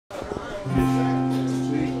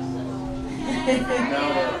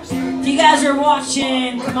If you guys are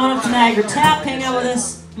watching, come on up to Niagara Tap, hang out with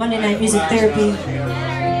us. Monday Night Music Therapy.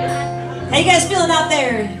 How you guys feeling out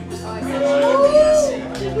there?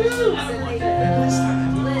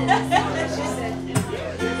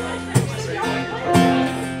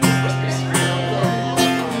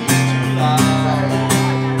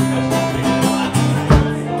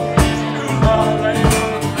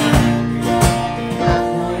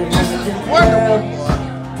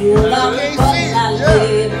 Feel like what I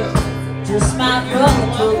live, just my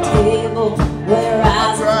brother table where I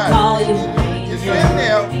can call you angel.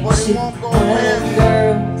 Ain't she one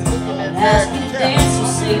girl that ask you to dance, you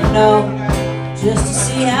say no, just to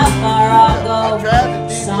see how far I'll go. The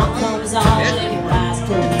song comes on and your eyes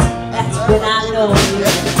close, that's when I know you.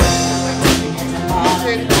 It's a heart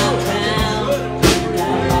to knock down, you got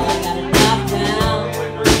all I gotta knock down.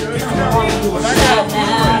 Come on, do a shout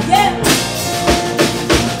now, yeah.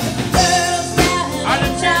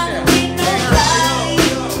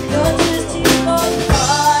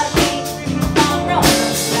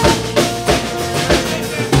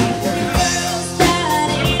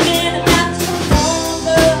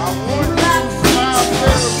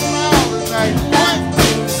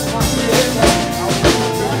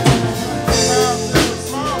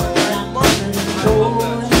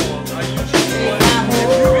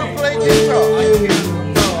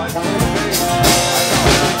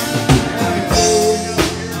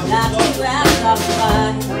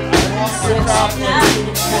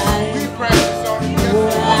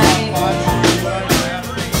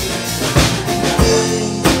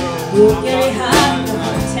 We'll get high in the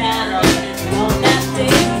town, and on that day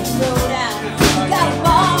we go down. We got a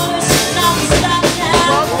ball sitting on the stop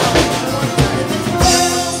now. There's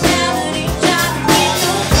girls down that ain't trying to get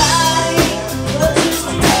nobody, but just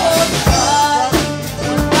to go to the party.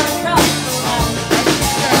 Girls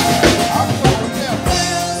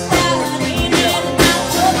down that ain't in and out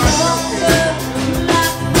so longer. You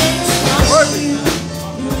like the way it's from you.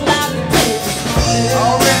 You like the way it's from you.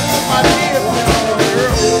 Already on my deal.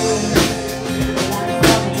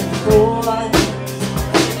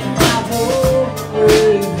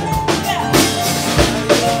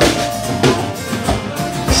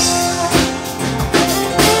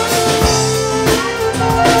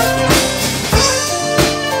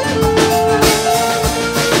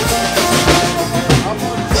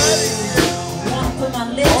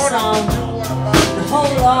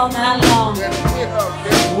 All night long,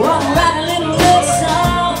 wanna write a little love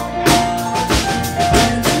song.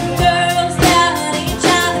 And two girls that ain't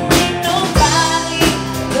trying to meet nobody,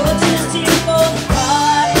 you're just here for the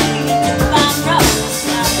party. If I'm rockin'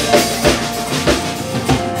 something,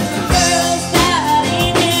 girls that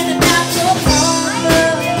ain't in and out your corner,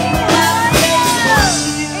 you like the way it's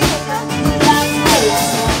you, you like the way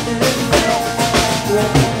it's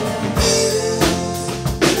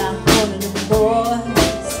I'm one of them boys.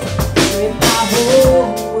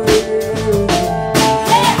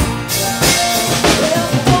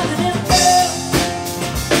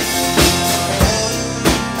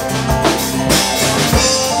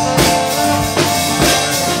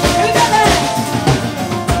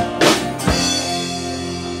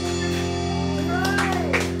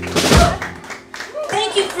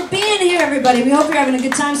 Thank you for being here, everybody. We hope you're having a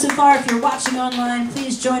good time so far. If you're watching online,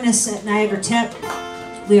 please join us at Niagara Tap.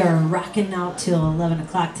 We are rocking out till 11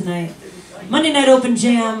 o'clock tonight. Monday Night Open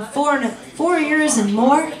Jam, 4 years and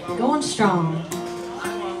more, going strong.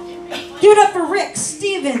 Give it up for Rick,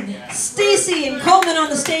 Steven, Stacy, and Coleman on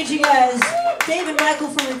the stage, you guys. Dave and Michael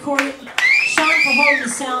for recording. Shawn for holding the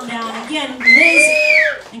sound down. Again, Liz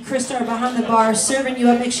and Krista are behind the bar serving you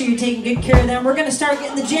up. Make sure you're taking good care of them. We're going to start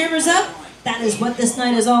getting the jammers up. That is what this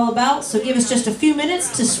night is all about. So give us just a few minutes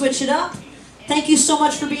to switch it up. Thank you so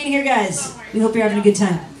much for being here, guys. We hope you're having a good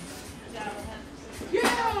time.